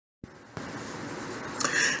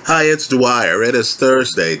Hi, it's Dwyer. It is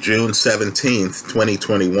Thursday, June 17th,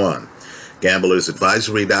 2021.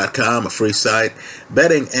 GamblersAdvisory.com, a free site.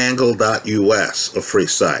 BettingAngle.us, a free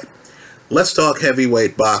site. Let's talk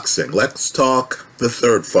heavyweight boxing. Let's talk the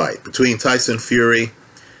third fight between Tyson Fury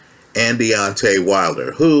and Deontay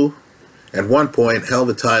Wilder, who, at one point, held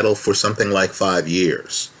the title for something like 5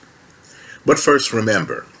 years. But first,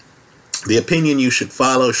 remember, the opinion you should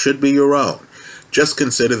follow should be your own. Just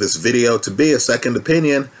consider this video to be a second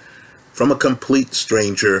opinion from a complete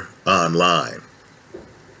stranger online.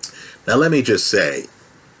 Now let me just say,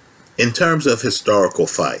 in terms of historical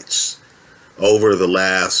fights, over the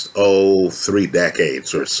last, 3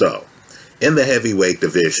 decades or so, in the heavyweight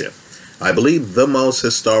division, I believe the most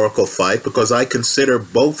historical fight, because I consider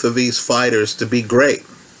both of these fighters to be great,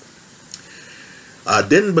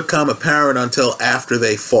 didn't become apparent until after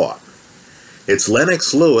they fought. It's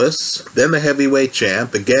Lennox Lewis, then the heavyweight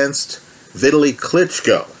champ, against Vitaly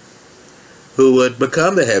Klitschko, who would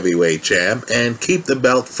become the heavyweight champ and keep the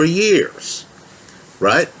belt for years,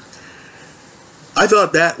 right? I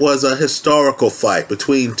thought that was a historical fight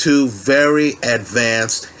between two very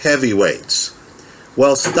advanced heavyweights.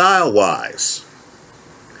 Well, style-wise,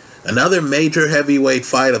 another major heavyweight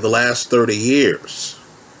fight of the last 30 years,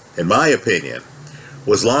 in my opinion,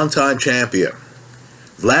 was longtime champion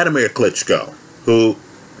Vladimir Klitschko, who,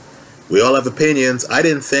 we all have opinions, I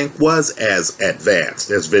didn't think was as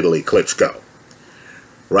advanced as Vitaly Klitschko.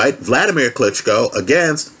 Right? Vladimir Klitschko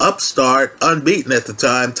against upstart, unbeaten at the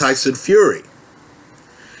time, Tyson Fury.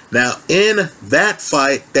 Now, in that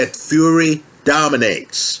fight that Fury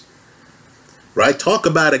dominates, right? Talk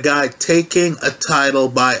about a guy taking a title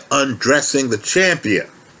by undressing the champion.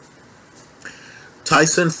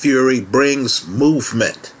 Tyson Fury brings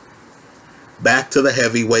movement back to the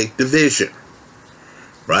heavyweight division,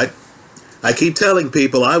 right? I keep telling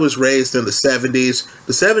people I was raised in the 70s.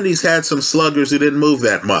 The 70s had some sluggers who didn't move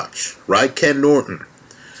that much, right? Ken Norton,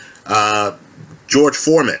 George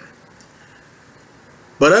Foreman.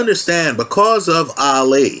 But understand, because of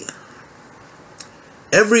Ali,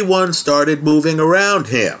 everyone started moving around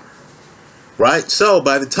him, right? So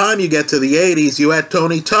by the time you get to the 80s, you had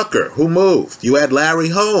Tony Tucker, who moved. You had Larry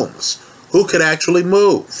Holmes, who could actually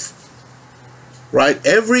move. Right?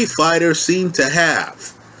 Every fighter seemed to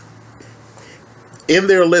have in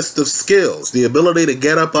their list of skills the ability to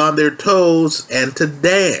get up on their toes and to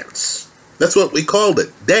dance. That's what we called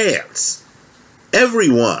it, dance.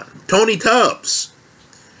 Everyone. Tony Tubbs.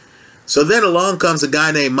 So then along comes a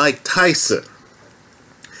guy named Mike Tyson.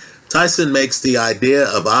 Tyson makes the idea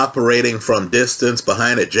of operating from distance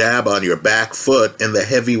behind a jab on your back foot in the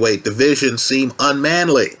heavyweight division seem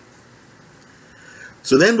unmanly.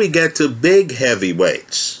 So then we get to big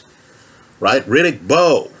heavyweights, right? Riddick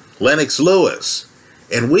Bowe, Lennox Lewis.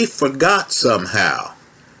 And we forgot somehow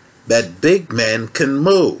that big men can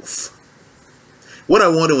move. What I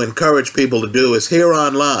want to encourage people to do is here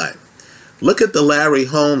online, look at the Larry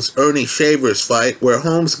Holmes-Ernie Shavers fight where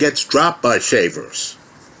Holmes gets dropped by Shavers.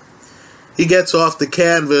 He gets off the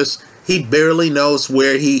canvas, he barely knows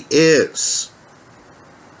where he is.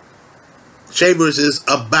 Shavers is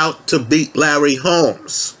about to beat Larry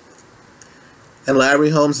Holmes. And Larry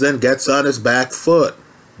Holmes then gets on his back foot.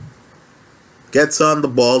 Gets on the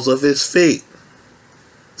balls of his feet.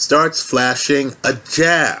 Starts flashing a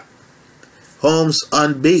jab. Holmes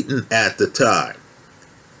unbeaten at the time.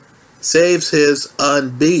 Saves his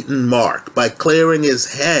unbeaten mark by clearing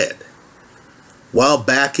his head while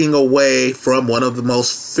backing away from one of the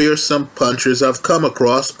most fearsome punchers I've come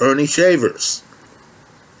across, Ernie Shavers.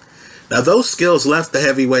 Now, those skills left the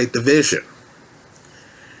heavyweight division.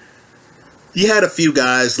 You had a few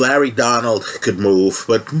guys, Larry Donald could move,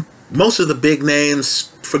 but most of the big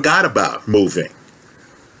names forgot about moving.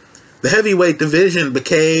 The heavyweight division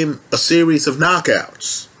became a series of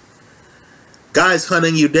knockouts. Guys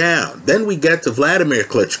hunting you down. Then we get to Vladimir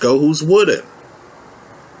Klitschko, who's wooden.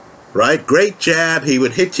 Right? Great jab. He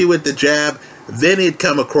would hit you with the jab. Then he'd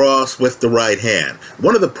come across with the right hand.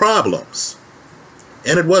 One of the problems,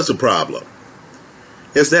 and it was a problem,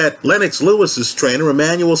 is that Lennox Lewis's trainer,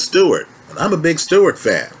 Emanuel Stewart, and I'm a big Stewart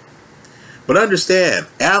fan, but understand,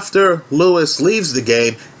 after Lewis leaves the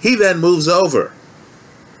game, he then moves over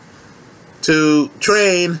to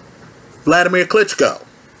train Vladimir Klitschko.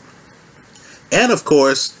 And of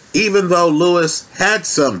course, even though Lewis had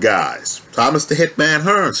some guys, Thomas the Hitman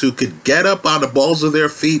Hearns, who could get up on the balls of their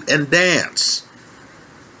feet and dance.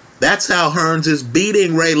 That's how Hearns is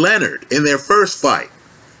beating Ray Leonard in their first fight,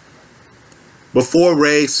 before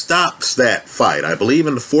Ray stops that fight, I believe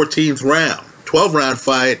in the 14th round. 12-round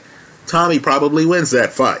fight, Tommy probably wins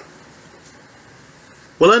that fight.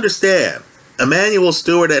 Well, understand, Emanuel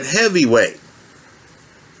Steward at heavyweight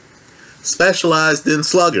specialized in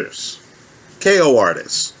sluggers, KO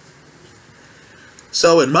artists.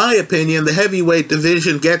 So in my opinion, the heavyweight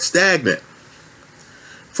division gets stagnant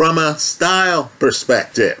from a style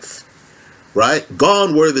perspective, right?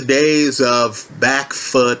 Gone were the days of back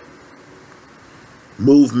foot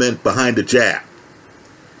movement behind a jab,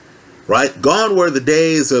 right? Gone were the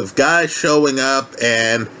days of guys showing up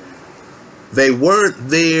and they weren't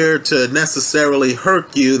there to necessarily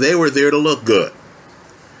hurt you, they were there to look good.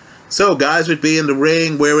 So guys would be in the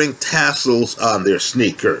ring wearing tassels on their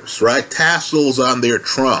sneakers, right? Tassels on their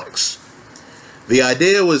trunks. The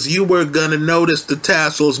idea was you were going to notice the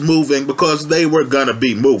tassels moving because they were going to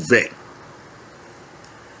be moving.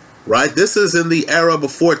 Right? This is in the era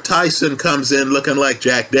before Tyson comes in looking like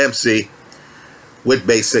Jack Dempsey with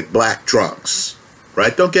basic black trunks.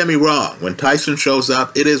 Right? Don't get me wrong. When Tyson shows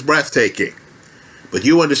up, it is breathtaking. But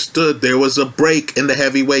you understood there was a break in the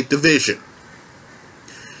heavyweight division.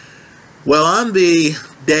 Well, on the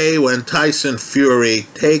day when Tyson Fury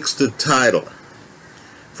takes the title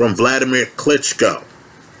from Vladimir Klitschko,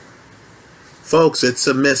 folks, it's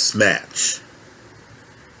a mismatch.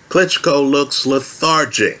 Klitschko looks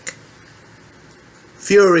lethargic.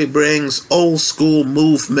 Fury brings old school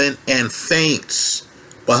movement and feints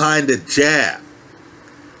behind a jab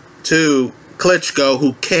to Klitschko,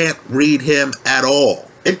 who can't read him at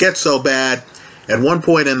all. It gets so bad. At one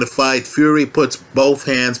point in the fight, Fury puts both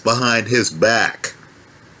hands behind his back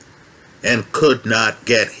and could not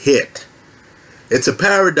get hit. It's a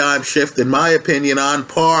paradigm shift, in my opinion, on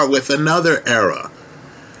par with another era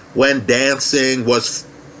when dancing was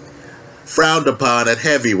frowned upon at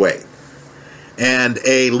heavyweight. And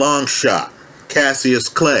a long shot, Cassius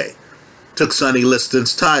Clay, took Sonny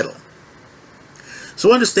Liston's title.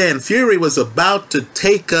 So understand, Fury was about to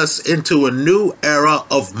take us into a new era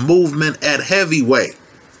of movement at heavyweight.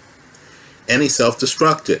 And he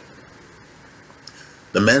self-destructed.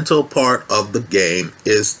 The mental part of the game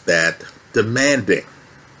is that demanding.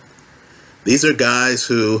 These are guys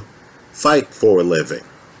who fight for a living.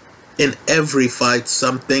 In every fight,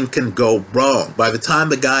 something can go wrong. By the time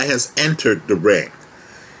the guy has entered the ring,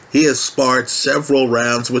 he has sparred several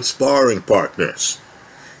rounds with sparring partners.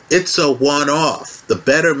 It's a one-off. The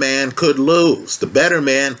better man could lose. The better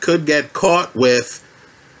man could get caught with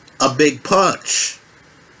a big punch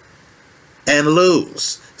and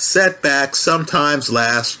lose. Setbacks sometimes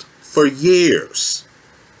last for years.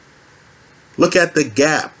 Look at the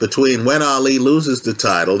gap between when Ali loses the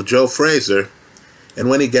title to Joe Frazier and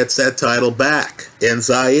when he gets that title back in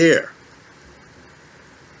Zaire.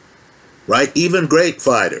 Right? Even great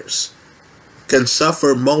fighters can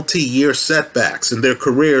suffer multi-year setbacks in their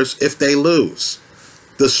careers if they lose.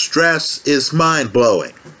 The stress is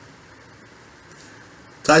mind-blowing.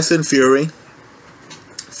 Tyson Fury,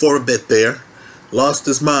 for a bit there, lost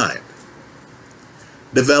his mind.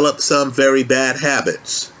 Developed some very bad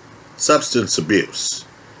habits, substance abuse,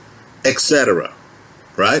 etc.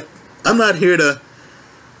 Right? I'm not here to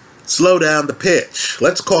slow down the pitch.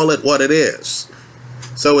 Let's call it what it is.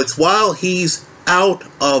 So it's while he's out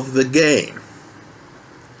of the game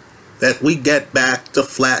that we get back to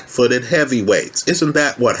flat-footed heavyweights. Isn't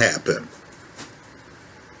that what happened?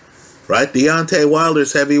 Right? Deontay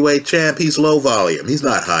Wilder's heavyweight champ, he's low volume. He's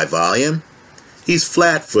not high volume. He's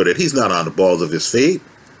flat-footed. He's not on the balls of his feet.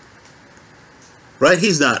 Right?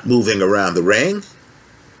 He's not moving around the ring.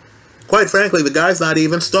 Quite frankly, the guy's not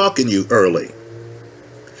even stalking you early.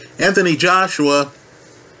 Anthony Joshua,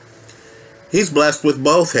 he's blessed with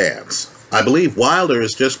both hands. I believe Wilder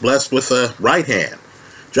is just blessed with a right hand.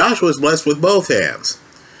 Joshua's blessed with both hands.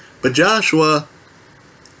 But Joshua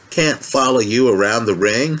can't follow you around the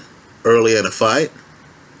ring early in a fight.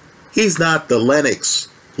 He's not the Lennox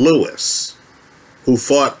Lewis who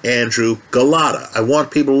fought Andrew Galata. I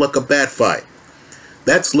want people to look up that fight.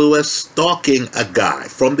 That's Lewis stalking a guy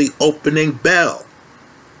from the opening bell.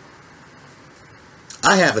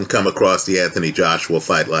 I haven't come across the Anthony Joshua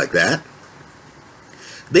fight like that.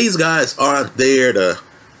 These guys aren't there to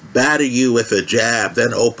batter you with a jab,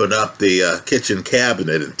 then open up the kitchen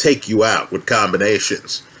cabinet and take you out with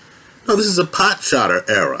combinations. No, this is a pot shotter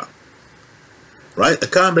era. Right? A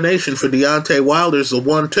combination for Deontay Wilder is a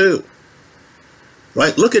 1-2.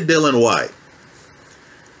 Right? Look at Dillian Whyte.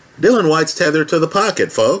 Dillian Whyte's tethered to the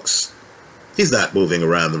pocket, folks. He's not moving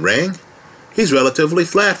around the ring. He's relatively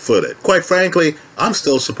flat-footed. Quite frankly, I'm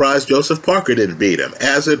still surprised Joseph Parker didn't beat him.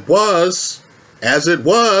 As it was,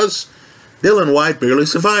 Dillian Whyte barely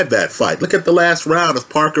survived that fight. Look at the last round of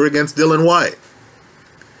Parker against Dillian Whyte.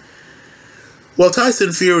 Well,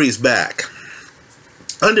 Tyson Fury's back.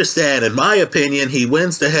 Understand, in my opinion, he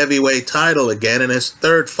wins the heavyweight title again in his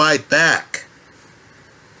third fight back.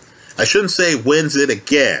 I shouldn't say wins it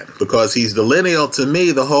again, because he's the lineal to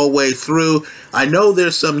me the whole way through. I know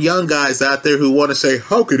there's some young guys out there who want to say,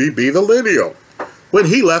 how could he be the lineal when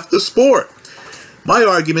he left the sport? My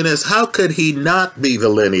argument is, how could he not be the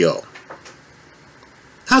lineal?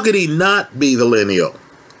 How could he not be the lineal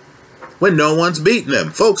when no one's beaten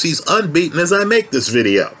him? Folks, he's unbeaten as I make this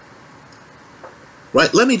video.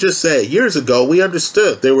 Right, let me just say, years ago, we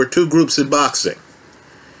understood there were two groups in boxing.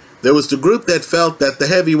 There was the group that felt that the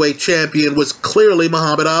heavyweight champion was clearly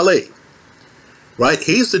Muhammad Ali. Right,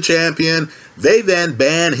 he's the champion. They then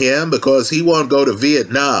ban him because he won't go to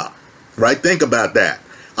Vietnam. Right, think about that.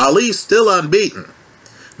 Ali's still unbeaten.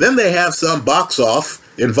 Then they have some box off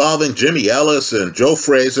involving Jimmy Ellis and Joe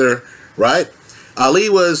Frazier, right? Ali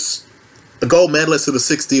was a gold medalist in the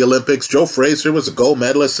 60 Olympics. Joe Frazier was a gold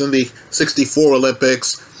medalist in the 64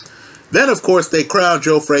 Olympics. Then, of course, they crowned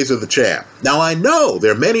Joe Frazier the champ. Now, I know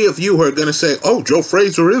there are many of you who are going to say, oh, Joe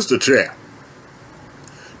Frazier is the champ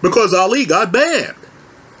because Ali got banned.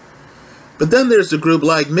 But then there's the group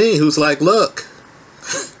like me who's like, look,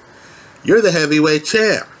 you're the heavyweight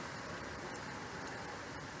champ.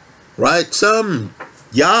 Right? Some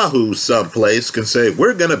Yahoo someplace can say,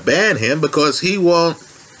 we're going to ban him because he won't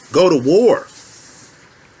go to war.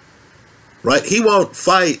 Right? He won't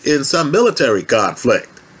fight in some military conflict.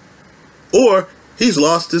 Or he's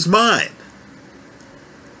lost his mind.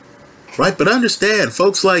 Right? But understand,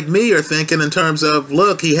 folks like me are thinking in terms of,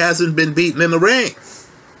 look, he hasn't been beaten in the ring.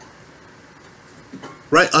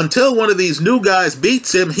 Right? Until one of these new guys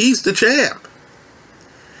beats him, he's the champ.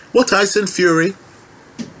 Well, Tyson Fury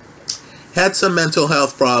had some mental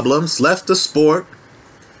health problems, left the sport.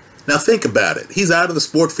 Now think about it. He's out of the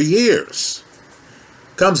sport for years.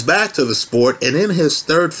 Comes back to the sport, and in his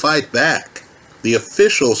third fight back, the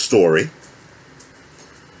official story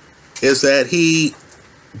is that he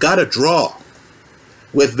got a draw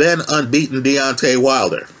with then unbeaten Deontay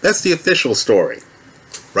Wilder. That's the official story,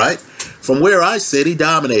 right? From where I sit, he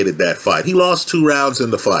dominated that fight. He lost 2 rounds in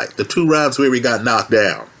the fight, the 2 rounds where he got knocked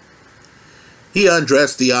down. He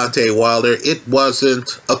undressed Deontay Wilder. It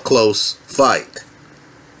wasn't a close fight.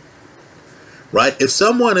 Right? If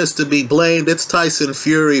someone is to be blamed, it's Tyson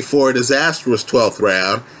Fury for a disastrous 12th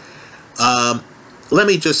round. Let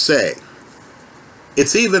me just say,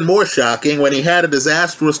 it's even more shocking when he had a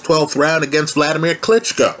disastrous 12th round against Vladimir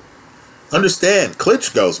Klitschko. Understand,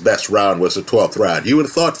 Klitschko's best round was the 12th round. You would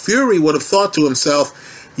have thought Fury would have thought to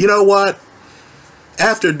himself, you know what?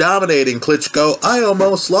 After dominating Klitschko, I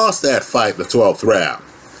almost lost that fight in the 12th round.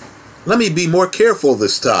 Let me be more careful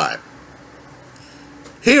this time.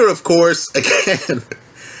 Here, of course, again,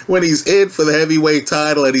 when he's in for the heavyweight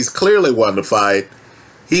title and he's clearly won the fight,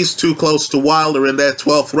 he's too close to Wilder in that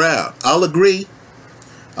 12th round. I'll agree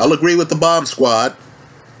with the Bomb Squad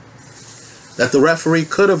that the referee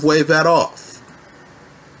could have waved that off.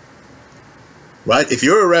 Right? If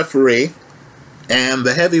you're a referee and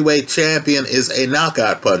the heavyweight champion is a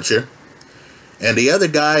knockout puncher, and the other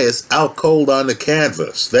guy is out cold on the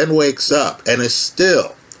canvas, then wakes up and is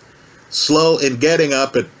still slow in getting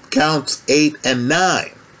up at counts 8 and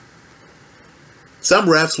 9, some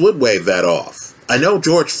refs would wave that off. I know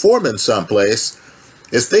George Foreman someplace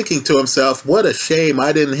is thinking to himself, what a shame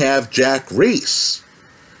I didn't have Jack Reese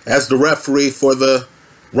as the referee for the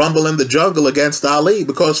Rumble in the Jungle against Ali,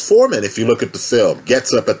 because Foreman, if you look at the film,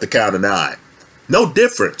 gets up at the count of 9. No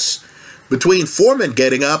difference between Foreman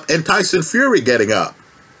getting up and Tyson Fury getting up.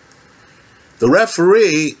 The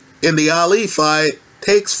referee in the Ali fight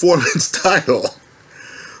takes Foreman's title.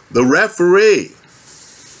 The referee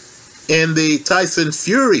in the Tyson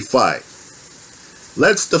Fury fight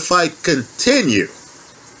lets the fight continue.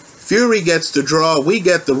 Fury gets the draw, we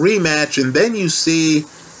get the rematch, and then you see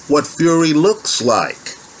what Fury looks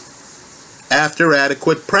like after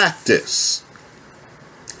adequate practice.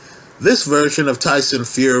 This version of Tyson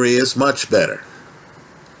Fury is much better.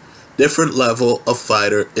 Different level of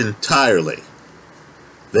fighter entirely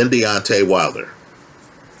than Deontay Wilder.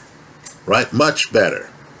 Right? Much better.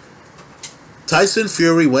 Tyson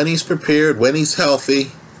Fury, when he's prepared, when he's healthy,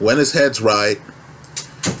 when his head's right,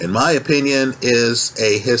 in my opinion, is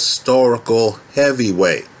a historical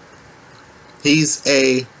heavyweight. He's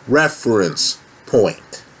a reference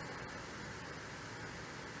point.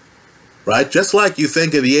 Right? Just like you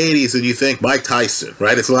think of the 80s and you think Mike Tyson,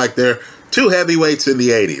 right? It's like there are 2 heavyweights in the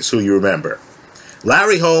 80s who you remember.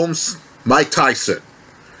 Larry Holmes, Mike Tyson.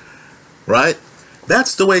 Right?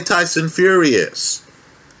 That's the way Tyson Fury is.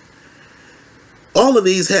 All of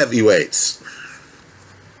these heavyweights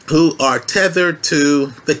who are tethered to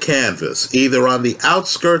the canvas, either on the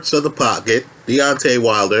outskirts of the pocket, Deontay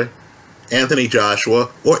Wilder, Anthony Joshua,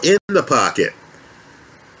 or in the pocket,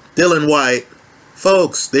 Dillian Whyte.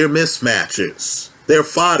 Folks, they're mismatches. They're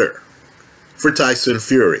fodder for Tyson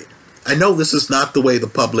Fury. I know this is not the way the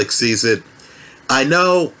public sees it. I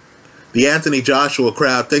know the Anthony Joshua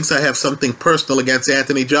crowd thinks I have something personal against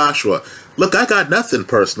Anthony Joshua. Look, I got nothing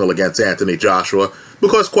personal against Anthony Joshua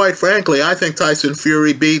because, quite frankly, I think Tyson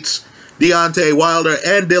Fury beats Deontay Wilder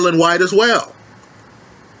and Dillian Whyte as well.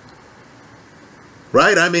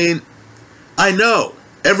 Right? I mean, I know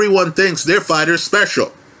everyone thinks their fighter's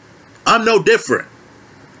special. I'm no different.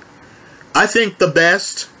 I think the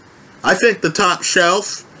best, I think the top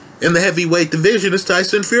shelf in the heavyweight division is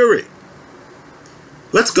Tyson Fury.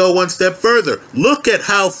 Let's go one step further. Look at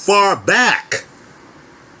how far back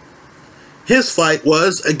his fight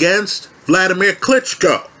was against Vladimir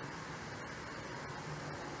Klitschko.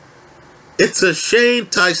 It's a shame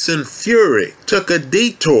Tyson Fury took a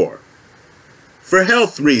detour for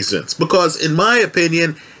health reasons, because in my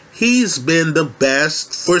opinion, he's been the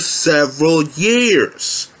best for several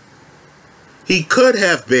years. He could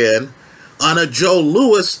have been on a Joe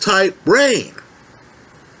Louis type reign.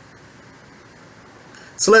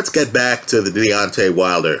 So let's get back to the Deontay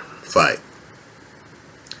Wilder fight.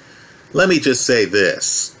 Let me just say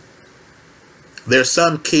this. There's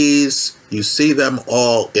some keys, you see them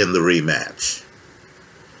all in the rematch.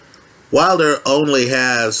 Wilder only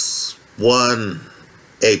has one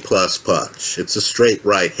A-plus punch. It's a straight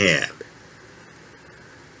right hand.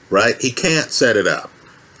 Right? He can't set it up.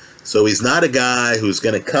 So he's not a guy who's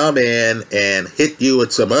going to come in and hit you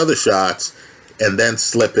with some other shots and then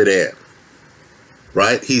slip it in.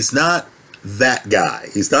 Right? He's not that guy.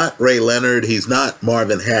 He's not Ray Leonard. He's not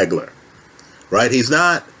Marvin Hagler. Right? He's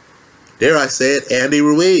not, dare I say it, Andy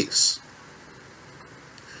Ruiz.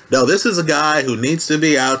 No, this is a guy who needs to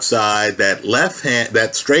be outside. That left hand,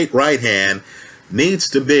 that straight right hand needs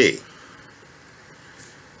to be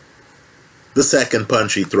the second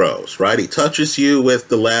punch he throws, right? He touches you with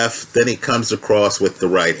the left, then he comes across with the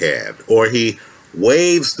right hand. Or he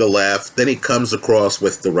waves the left, then he comes across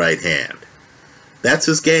with the right hand. That's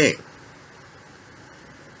his game.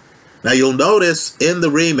 Now you'll notice in the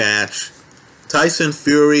rematch, Tyson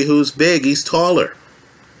Fury, who's big, he's taller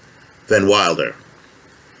than Wilder,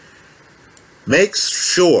 makes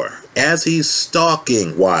sure, as he's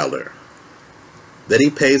stalking Wilder, that he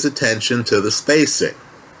pays attention to the spacing.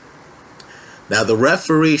 Now, the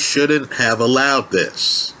referee shouldn't have allowed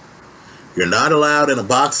this. You're not allowed in a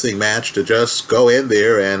boxing match to just go in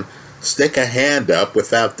there and stick a hand up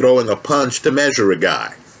without throwing a punch to measure a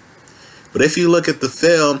guy. But if you look at the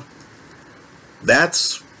film,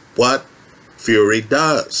 that's what Fury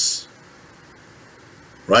does.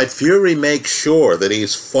 Right? Fury makes sure that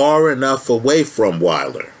he's far enough away from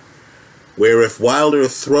Wilder, where if Wilder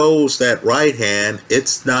throws that right hand,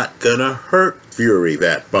 it's not gonna hurt Fury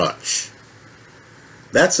that much.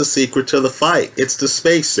 That's the secret to the fight. It's the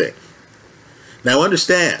spacing. Now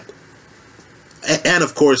understand, and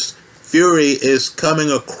of course, Fury is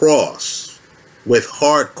coming across with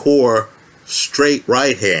hardcore straight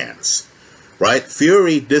right hands, right?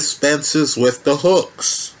 Fury dispenses with the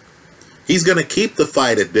hooks. He's going to keep the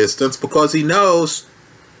fight at distance because he knows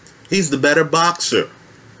he's the better boxer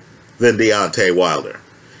than Deontay Wilder.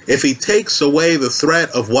 If he takes away the threat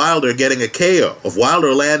of Wilder getting a KO, of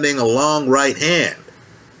Wilder landing a long right hand,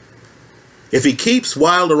 if he keeps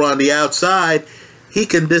Wilder on the outside, he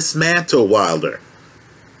can dismantle Wilder.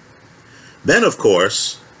 Then, of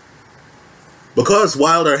course, because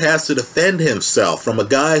Wilder has to defend himself from a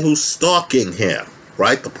guy who's stalking him,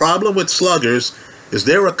 right? The problem with sluggers is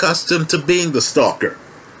they're accustomed to being the stalker.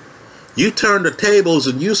 You turn the tables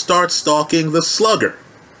and you start stalking the slugger.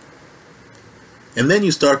 And then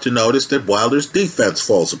you start to notice that Wilder's defense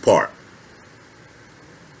falls apart.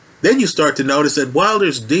 Then you start to notice that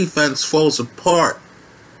Wilder's defense falls apart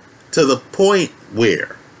to the point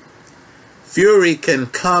where Fury can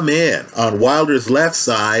come in on Wilder's left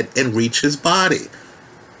side and reach his body.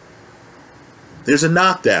 There's a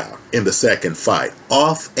knockdown in the second fight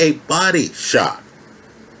off a body shot.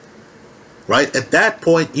 Right? At that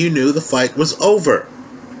point, you knew the fight was over.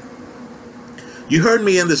 You heard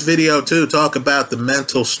me in this video, too, talk about the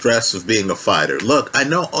mental stress of being a fighter. Look, I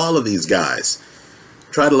know all of these guys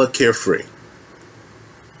try to look carefree.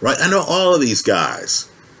 Right? I know all of these guys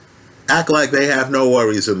act like they have no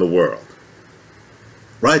worries in the world.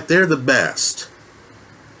 Right? They're the best.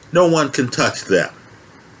 No one can touch them.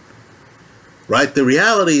 Right? The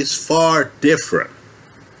reality is far different.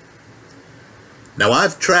 Now,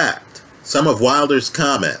 I've tracked some of Wilder's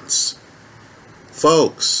comments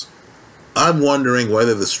Folks, I'm wondering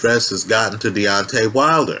whether the stress has gotten to Deontay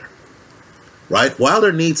Wilder. Right?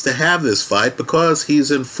 Wilder needs to have this fight because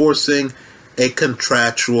he's enforcing a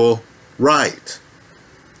contractual right.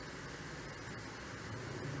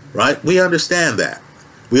 Right? We understand that.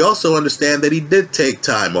 We also understand that he did take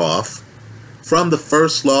time off from the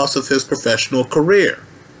first loss of his professional career.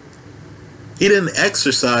 He didn't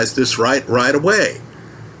exercise this right away.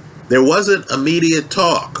 There wasn't immediate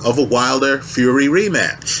talk of a Wilder-Fury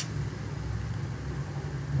rematch.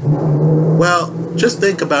 Well, just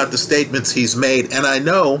think about the statements he's made, and I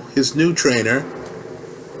know his new trainer,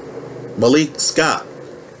 Malik Scott,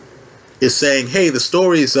 is saying, hey, the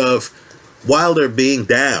stories of Wilder being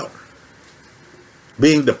down,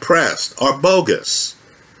 being depressed, are bogus.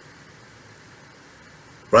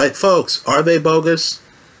 Right, folks? Are they bogus?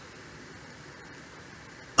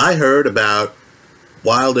 I heard about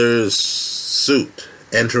Wilder's suit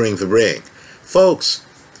entering the ring. Folks,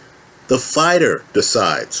 the fighter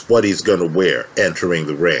decides what he's going to wear entering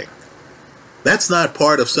the ring. That's not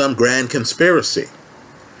part of some grand conspiracy.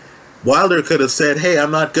 Wilder could have said, hey, I'm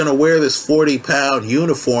not going to wear this 40-pound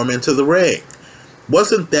uniform into the ring.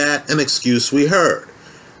 Wasn't that an excuse we heard?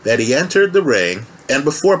 That he entered the ring, and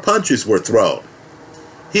before punches were thrown,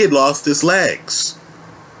 he had lost his legs.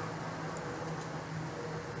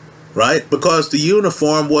 Right? Because the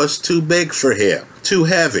uniform was too big for him, too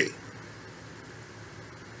heavy.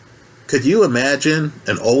 Could you imagine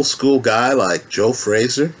an old school guy like Joe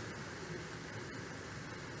Frazier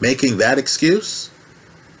making that excuse?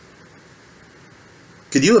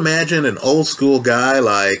 Could you imagine an old school guy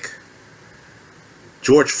like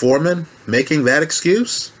George Foreman making that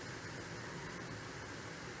excuse?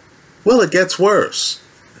 Well, it gets worse.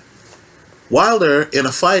 Wilder, in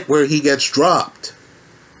a fight where he gets dropped,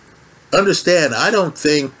 understand, I don't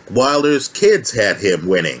think Wilder's kids had him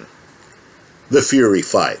winning the Fury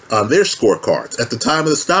fight on their scorecards at the time of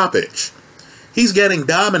the stoppage. He's getting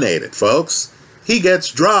dominated, folks. He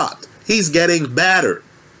gets dropped. He's getting battered.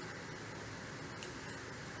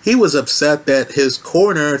 He was upset that his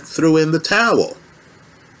corner threw in the towel.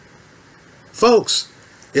 Folks,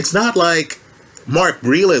 it's not like Mark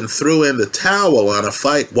Breland threw in the towel on a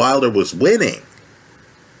fight Wilder was winning.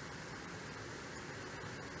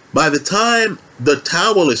 By the time the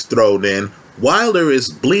towel is thrown in, Wilder is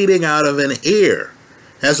bleeding out of an ear,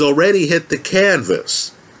 has already hit the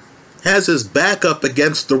canvas, has his back up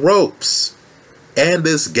against the ropes, and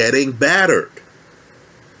is getting battered.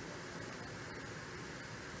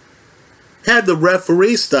 Had the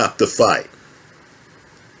referee stopped the fight,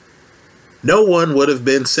 no one would have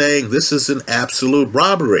been saying this is an absolute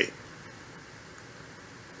robbery.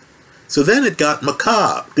 So then it got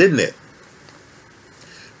macabre, didn't it?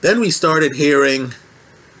 Then we started hearing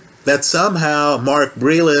that somehow Mark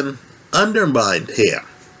Breland undermined him,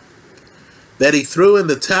 that he threw in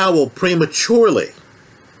the towel prematurely.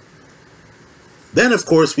 Then, of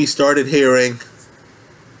course, we started hearing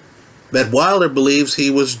that Wilder believes he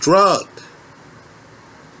was drugged.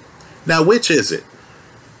 Now, which is it?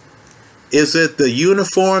 Is it the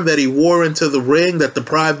uniform that he wore into the ring that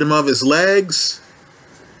deprived him of his legs?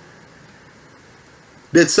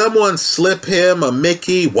 Did someone slip him a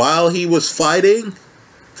Mickey while he was fighting?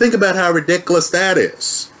 Think about how ridiculous that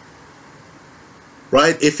is.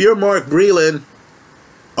 Right? If you're Mark Breland,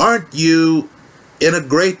 aren't you in a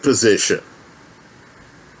great position?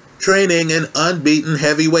 Training an unbeaten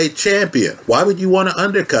heavyweight champion. Why would you want to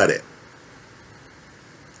undercut him?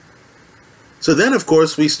 So then, of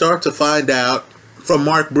course, we start to find out from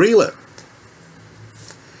Mark Breland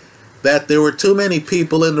that there were too many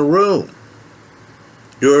people in the room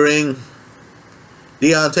during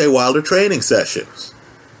Deontay Wilder training sessions.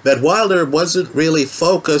 That Wilder wasn't really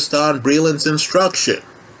focused on Breland's instruction.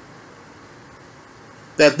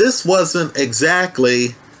 That this wasn't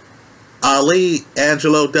exactly Ali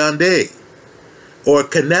Angelo Dundee or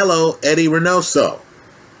Canelo Eddie Reynoso.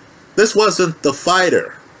 This wasn't the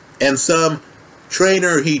fighter and some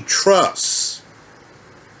trainer he trusts.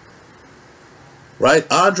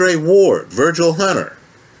 Right? Andre Ward, Virgil Hunter.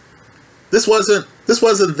 This wasn't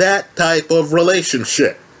that type of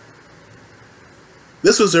relationship.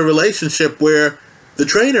 This was a relationship where the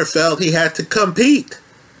trainer felt he had to compete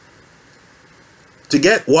to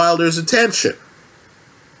get Wilder's attention.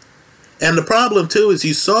 And the problem, too, is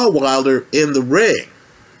you saw Wilder in the ring,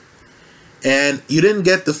 and you didn't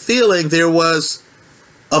get the feeling there was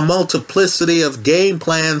a multiplicity of game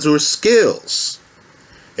plans or skills.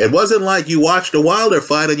 It wasn't like you watched a Wilder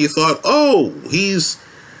fight and you thought, oh, he's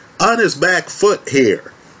on his back foot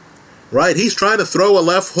here, right? He's trying to throw a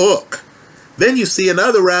left hook. Then you see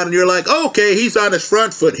another round and you're like, okay, he's on his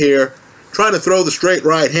front foot here. trying to throw the straight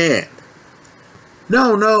right hand.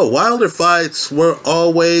 No, Wilder fights were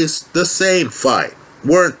always the same fight,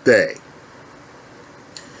 weren't they?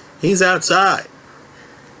 He's outside.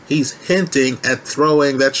 He's hinting at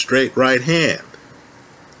throwing that straight right hand.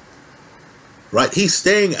 Right? He's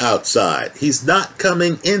staying outside. He's not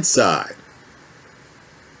coming inside.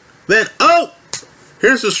 Then, oh!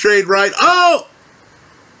 Here's a straight right. Oh!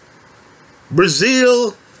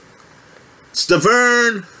 Brazil,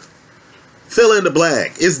 Stavern, fill in the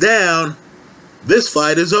blank, is down. This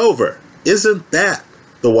fight is over. Isn't that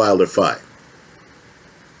the Wilder fight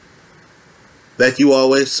that you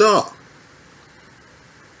always saw?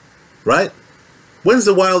 Right? When's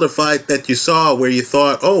the Wilder fight that you saw where you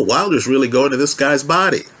thought, oh, Wilder's really going to this guy's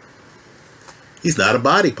body? He's not a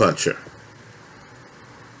body puncher.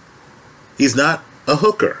 He's not a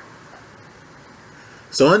hooker.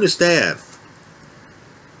 So understand,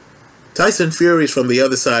 Tyson Fury's from the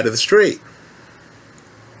other side of the street.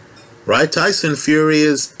 Right? Tyson Fury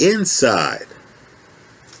is inside.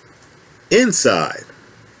 Inside.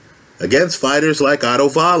 Against fighters like Otto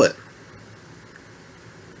Wallin.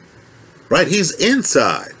 Right? He's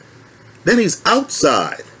inside. Then he's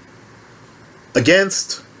outside.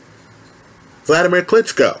 Against Vladimir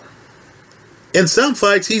Klitschko. In some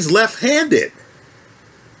fights, he's left-handed.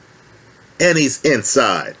 And he's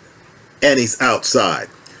inside. And he's outside.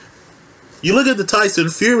 You look at the Tyson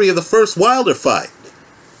Fury of the first Wilder fight.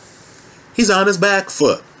 He's on his back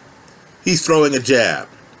foot. He's throwing a jab.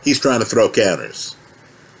 He's trying to throw counters.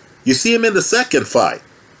 You see him in the second fight.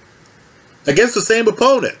 Against the same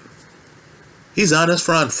opponent. He's on his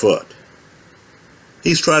front foot.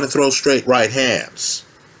 He's trying to throw straight right hands.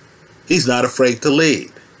 He's not afraid to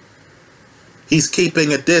lead. He's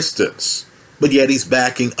keeping a distance, but yet he's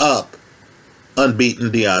backing up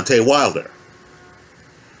unbeaten Deontay Wilder.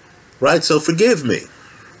 Right? So forgive me.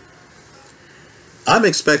 I'm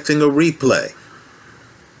expecting a replay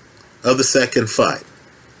of the second fight.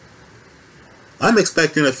 I'm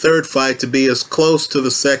expecting a third fight to be as close to the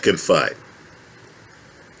second fight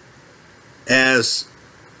as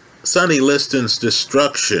Sonny Liston's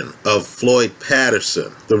destruction of Floyd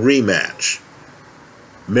Patterson, the rematch,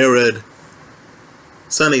 mirrored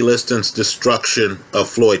Sonny Liston's destruction of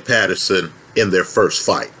Floyd Patterson in their first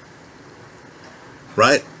fight.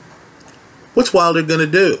 Right? What's Wilder going to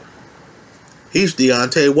do? He's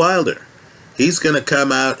Deontay Wilder. He's going to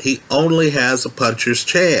come out. He only has a puncher's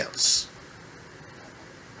chance.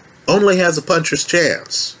 Only has a puncher's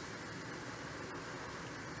chance.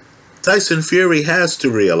 Tyson Fury has to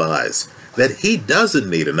realize that he doesn't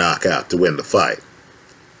need a knockout to win the fight.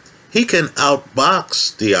 He can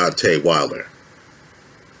outbox Deontay Wilder.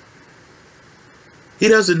 He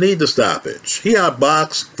doesn't need the stoppage. He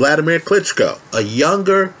outboxed Vladimir Klitschko, a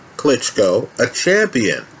younger Klitschko, a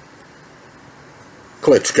champion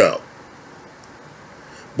Klitschko.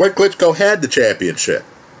 When Klitschko had the championship,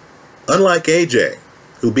 unlike AJ,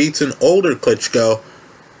 who beats an older Klitschko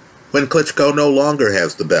when Klitschko no longer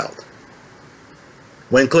has the belt.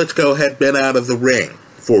 When Klitschko had been out of the ring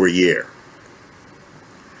for a year.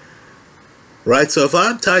 Right, so if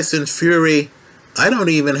I'm Tyson Fury, I don't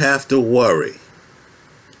even have to worry.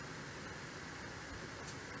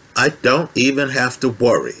 I don't even have to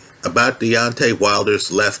worry about Deontay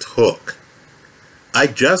Wilder's left hook. I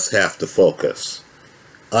just have to focus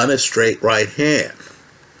on a straight right hand.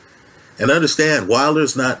 And understand,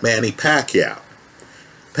 Wilder's not Manny Pacquiao.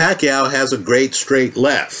 Pacquiao has a great straight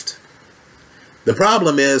left. The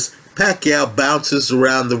problem is, Pacquiao bounces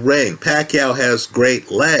around the ring. Pacquiao has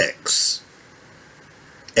great legs.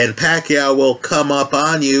 And Pacquiao will come up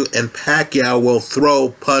on you, and Pacquiao will throw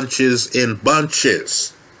punches in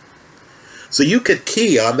bunches. So you could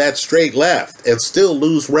key on that straight left and still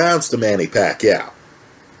lose rounds to Manny Pacquiao.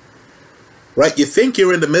 Right? You think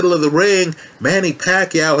you're in the middle of the ring. Manny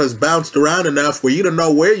Pacquiao has bounced around enough where you don't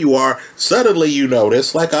know where you are. Suddenly you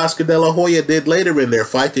notice, like Oscar De La Hoya did later in their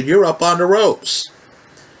fight, that you're up on the ropes.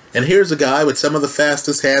 And here's a guy with some of the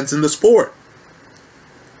fastest hands in the sport.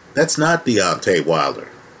 That's not Deontay Wilder.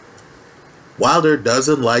 Wilder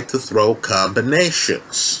doesn't like to throw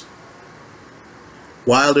combinations.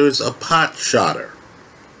 Wilder's a pot shotter.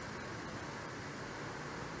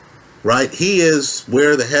 Right? He is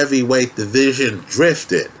where the heavyweight division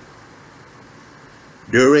drifted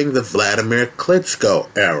during the Vladimir Klitschko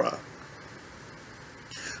era.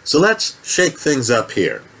 So let's shake things up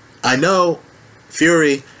here. I know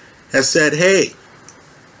Fury has said, hey,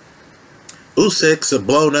 Usyk's a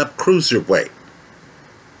blown-up cruiserweight.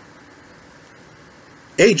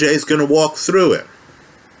 AJ's going to walk through him.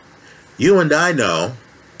 You and I know,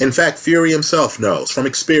 in fact, Fury himself knows from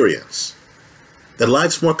experience, that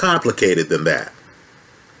life's more complicated than that.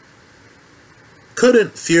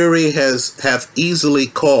 Couldn't Fury have easily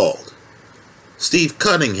called Steve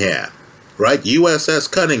Cunningham, right?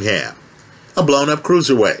 USS Cunningham, a blown-up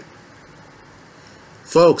cruiserweight.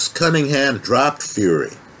 Folks, Cunningham dropped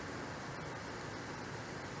Fury.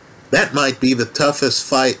 That might be the toughest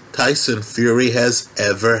fight Tyson Fury has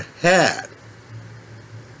ever had.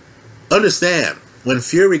 Understand, when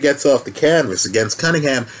Fury gets off the canvas against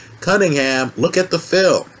Cunningham, look at the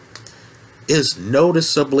film, is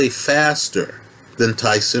noticeably faster than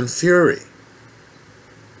Tyson Fury.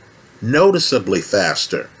 Noticeably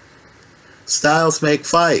faster. Styles make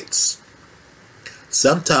fights.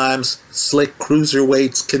 Sometimes slick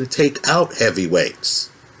cruiserweights can take out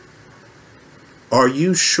heavyweights. Are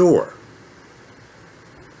you sure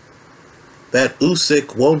that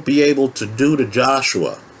Usyk won't be able to do to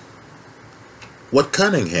Joshua what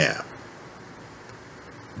Cunningham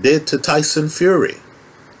did to Tyson Fury?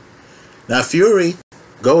 Now Fury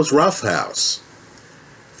goes roughhouse.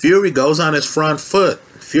 Fury goes on his front foot.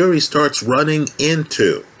 Fury starts running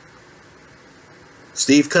into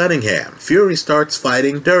Steve Cunningham. Fury starts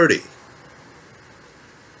fighting dirty.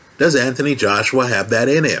 Does Anthony Joshua have that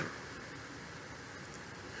in him?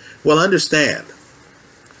 Well, understand,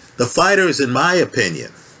 the fighters, in my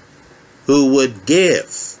opinion, who would give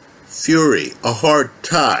Fury a hard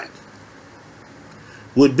time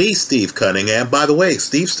would be Steve Cunningham. By the way,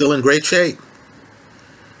 Steve's still in great shape,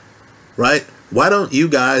 right? Why don't you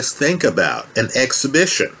guys think about an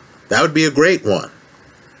exhibition? That would be a great one,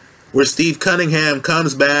 where Steve Cunningham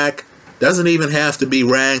comes back, doesn't even have to be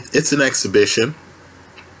ranked, it's an exhibition,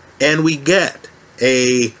 and we get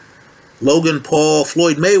a Logan Paul,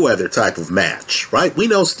 Floyd Mayweather type of match, right? We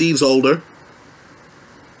know Steve's older,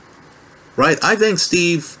 right? I think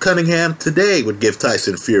Steve Cunningham today would give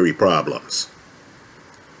Tyson Fury problems.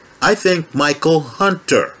 I think Michael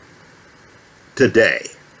Hunter today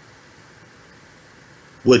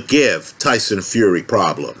would give Tyson Fury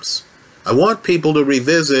problems. I want people to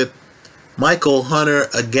revisit Michael Hunter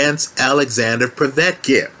against Alexander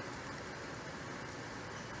Povetkin.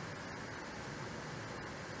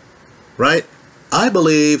 Right? I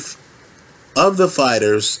believe of the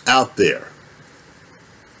fighters out there,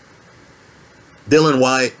 Dillian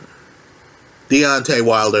Whyte, Deontay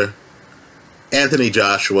Wilder, Anthony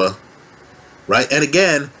Joshua, right? And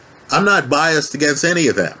again, I'm not biased against any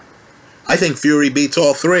of them. I think Fury beats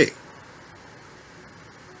all three.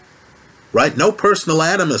 Right? No personal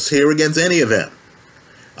animus here against any of them.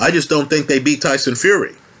 I just don't think they beat Tyson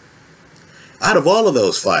Fury. Out of all of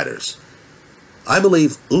those fighters, I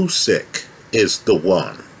believe Usyk is the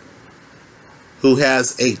one who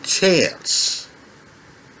has a chance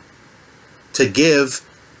to give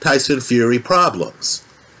Tyson Fury problems.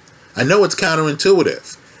 I know it's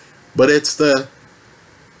counterintuitive, but it's the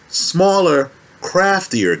smaller,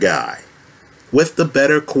 craftier guy with the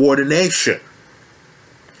better coordination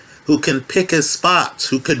who can pick his spots,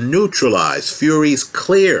 who can neutralize Fury's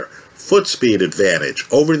clear foot speed advantage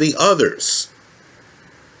over the others.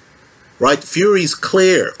 Right? Fury's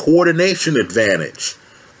clear coordination advantage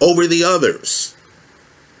over the others.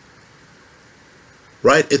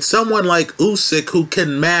 Right? It's someone like Usyk who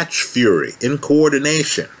can match Fury in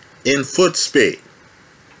coordination, in foot speed,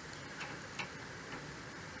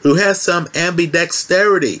 who has some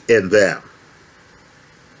ambidexterity in them,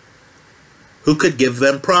 who could give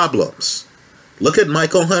them problems. Look at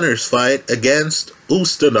Michael Hunter's fight against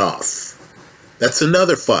Ustinov. That's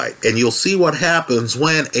another fight, and you'll see what happens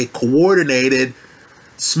when a coordinated,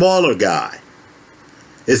 smaller guy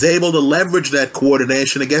is able to leverage that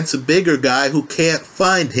coordination against a bigger guy who can't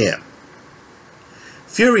find him.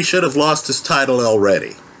 Fury should have lost his title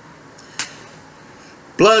already.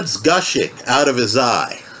 Blood's gushing out of his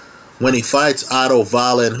eye when he fights Otto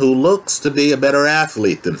Wallin, who looks to be a better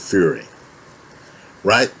athlete than Fury.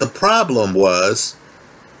 Right? The problem was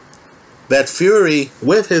that Fury,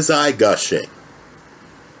 with his eye gushing,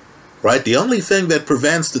 right, the only thing that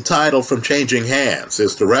prevents the title from changing hands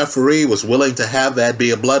is the referee was willing to have that be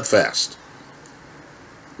a bloodfest.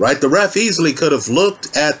 Right? The ref easily could have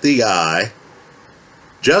looked at the eye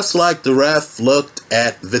just like the ref looked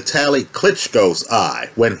at Vitaly Klitschko's eye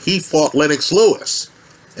when he fought Lennox Lewis.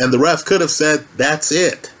 And the ref could have said, that's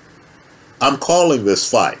it. I'm calling this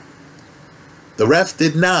fight. The ref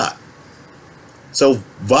did not. So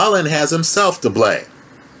Wallin has himself to blame.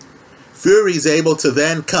 Fury's able to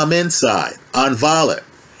then come inside on Wallin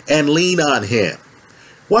and lean on him.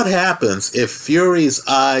 What happens if Fury's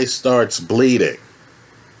eye starts bleeding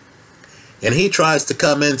and he tries to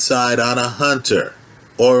come inside on a Hunter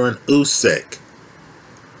or an Usyk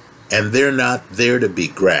and they're not there to be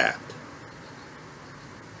grabbed?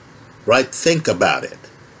 Right? Think about it.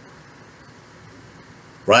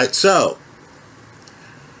 Right? So,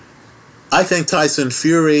 I think Tyson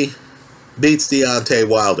Fury beats Deontay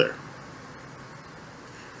Wilder.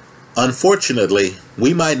 Unfortunately,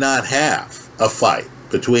 we might not have a fight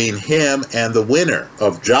between him and the winner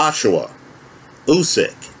of Joshua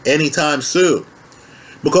Usyk anytime soon,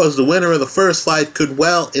 because the winner of the first fight could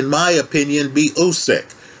well, in my opinion, be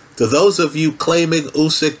Usyk. To those of you claiming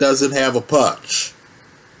Usyk doesn't have a punch,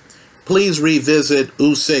 please revisit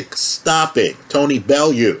Usyk stopping Tony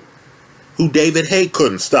Bellew, who David Haye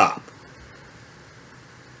couldn't stop.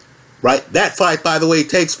 Right? That fight, by the way,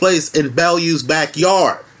 takes place in Bellew's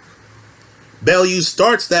backyard. Bellew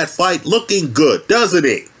starts that fight looking good, doesn't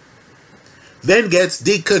he? Then gets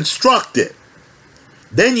deconstructed.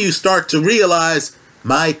 Then you start to realize,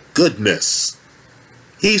 my goodness,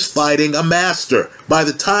 he's fighting a master. By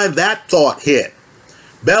the time that thought hit,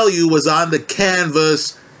 Bellew was on the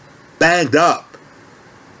canvas, banged up,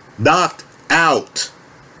 knocked out.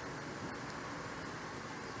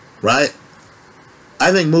 Right?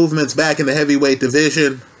 I think movement's back in the heavyweight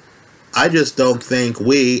division. I just don't think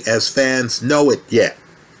we, as fans, know it yet.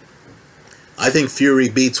 I think Fury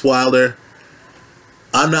beats Wilder.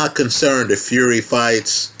 I'm not concerned if Fury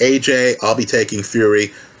fights AJ, I'll be taking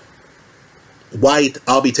Fury. White,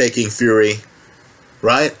 I'll be taking Fury.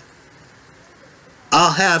 Right?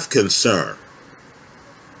 I'll have concern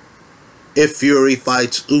if Fury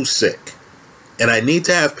fights Usyk. And I need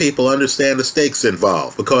to have people understand the stakes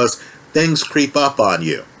involved, because things creep up on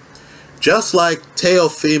you. Just like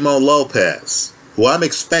Teofimo Lopez, who I'm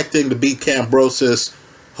expecting to beat Kambosos.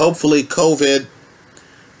 Hopefully COVID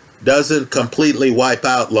doesn't completely wipe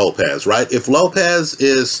out Lopez, right? If Lopez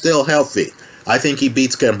is still healthy, I think he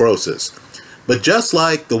beats Kambosos. But just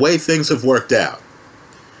like the way things have worked out,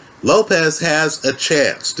 Lopez has a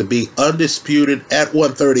chance to be undisputed at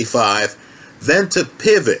 135, then to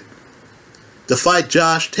pivot to fight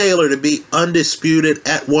Josh Taylor to be undisputed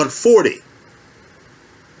at 140.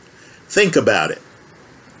 Think about it.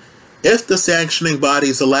 If the sanctioning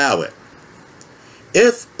bodies allow it,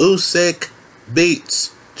 if Usyk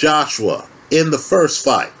beats Joshua in the first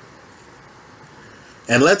fight,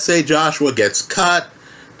 and let's say Joshua gets cut,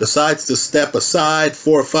 decides to step aside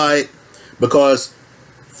for a fight because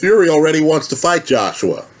Fury already wants to fight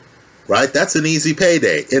Joshua, right? That's an easy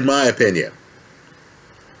payday, in my opinion.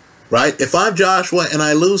 Right? If I'm Joshua and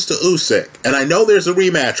I lose to Usyk, and I know there's a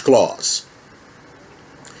rematch clause,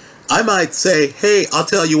 I might say, hey, I'll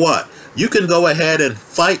tell you what, you can go ahead and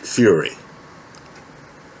fight Fury,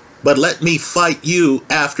 but let me fight you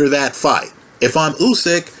after that fight. If I'm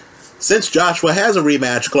Usyk, since Joshua has a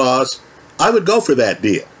rematch clause, I would go for that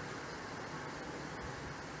deal.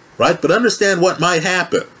 Right? But understand what might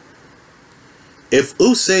happen. If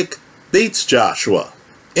Usyk beats Joshua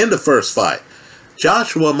in the first fight,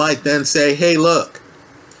 Joshua might then say, hey, look,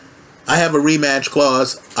 I have a rematch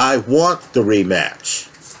clause. I want the rematch.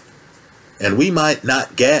 And we might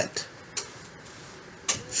not get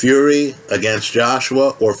Fury against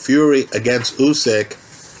Joshua or Fury against Usyk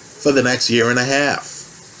for the next year and a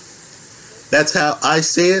half. That's how I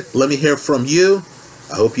see it. Let me hear from you.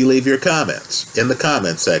 I hope you leave your comments in the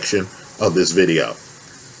comment section of this video.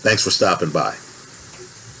 Thanks for stopping by.